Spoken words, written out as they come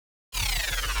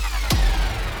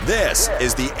This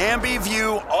is the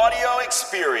AmbiView audio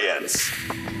experience.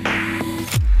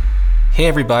 Hey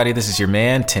everybody, this is your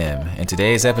man Tim, and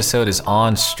today's episode is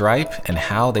on Stripe and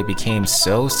how they became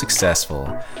so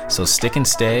successful. So stick and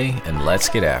stay, and let's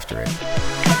get after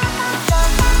it.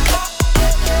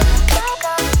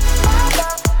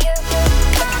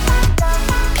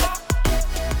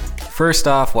 First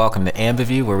off, welcome to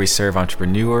AmbiView, where we serve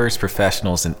entrepreneurs,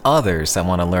 professionals, and others that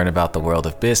want to learn about the world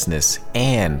of business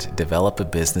and develop a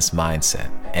business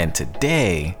mindset. And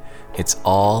today, it's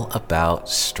all about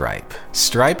Stripe.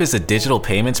 Stripe is a digital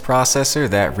payments processor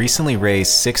that recently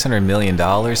raised $600 million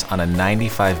on a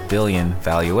 $95 billion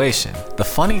valuation. The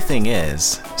funny thing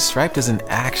is, Stripe doesn't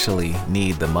actually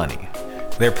need the money.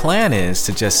 Their plan is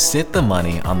to just sit the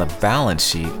money on the balance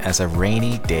sheet as a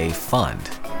rainy day fund.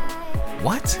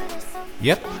 What?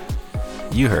 Yep,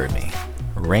 you heard me.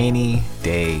 Rainy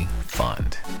day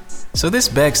fund. So this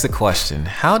begs the question,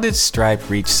 how did Stripe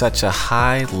reach such a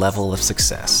high level of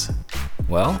success?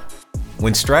 Well,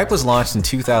 when Stripe was launched in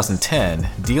 2010,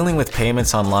 dealing with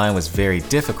payments online was very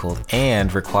difficult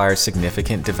and required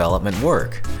significant development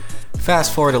work.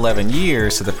 Fast forward 11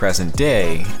 years to the present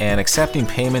day, and accepting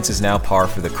payments is now par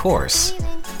for the course,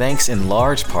 thanks in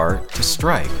large part to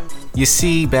Stripe. You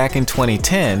see, back in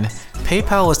 2010,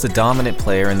 PayPal was the dominant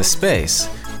player in the space,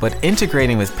 but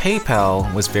integrating with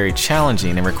PayPal was very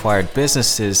challenging and required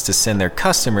businesses to send their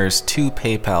customers to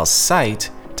PayPal's site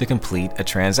to complete a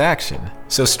transaction.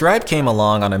 So Stripe came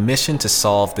along on a mission to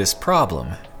solve this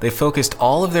problem. They focused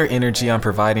all of their energy on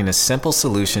providing a simple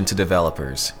solution to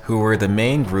developers, who were the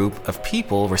main group of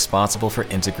people responsible for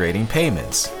integrating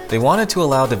payments. They wanted to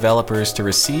allow developers to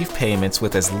receive payments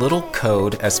with as little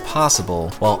code as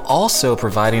possible, while also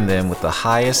providing them with the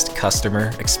highest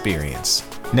customer experience.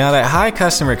 Now, that high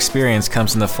customer experience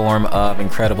comes in the form of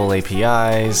incredible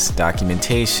APIs,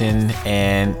 documentation,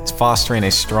 and fostering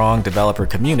a strong developer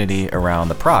community around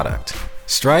the product.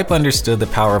 Stripe understood the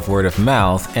power of word of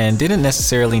mouth and didn't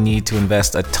necessarily need to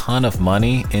invest a ton of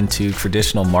money into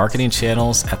traditional marketing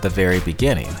channels at the very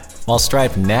beginning. While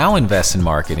Stripe now invests in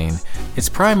marketing, it's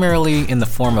primarily in the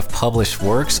form of published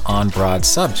works on broad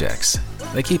subjects.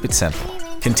 They keep it simple.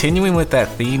 Continuing with that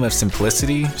theme of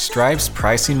simplicity, Stripe's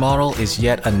pricing model is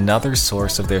yet another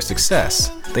source of their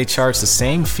success. They charge the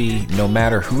same fee no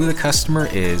matter who the customer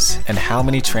is and how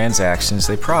many transactions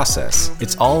they process.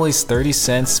 It's always 30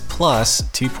 cents plus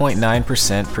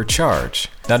 2.9% per charge.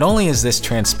 Not only is this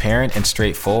transparent and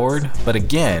straightforward, but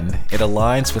again, it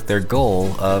aligns with their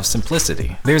goal of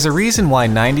simplicity. There's a reason why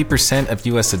 90% of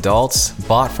US adults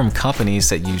bought from companies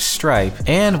that use Stripe,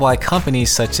 and why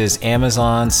companies such as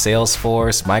Amazon,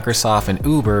 Salesforce, Microsoft, and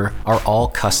Uber are all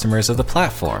customers of the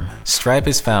platform. Stripe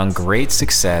has found great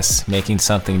success making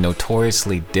something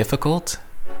notoriously difficult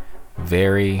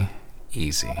very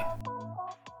easy.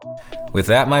 With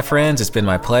that, my friends, it's been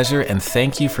my pleasure, and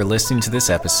thank you for listening to this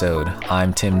episode.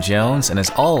 I'm Tim Jones, and as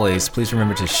always, please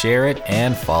remember to share it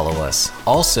and follow us.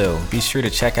 Also, be sure to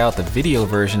check out the video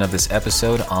version of this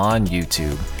episode on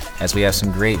YouTube, as we have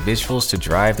some great visuals to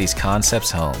drive these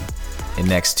concepts home. In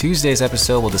next Tuesday's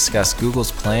episode, we'll discuss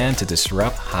Google's plan to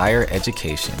disrupt higher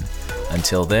education.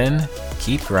 Until then,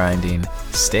 keep grinding,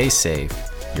 stay safe.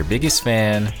 Your biggest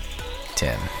fan,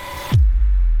 Tim.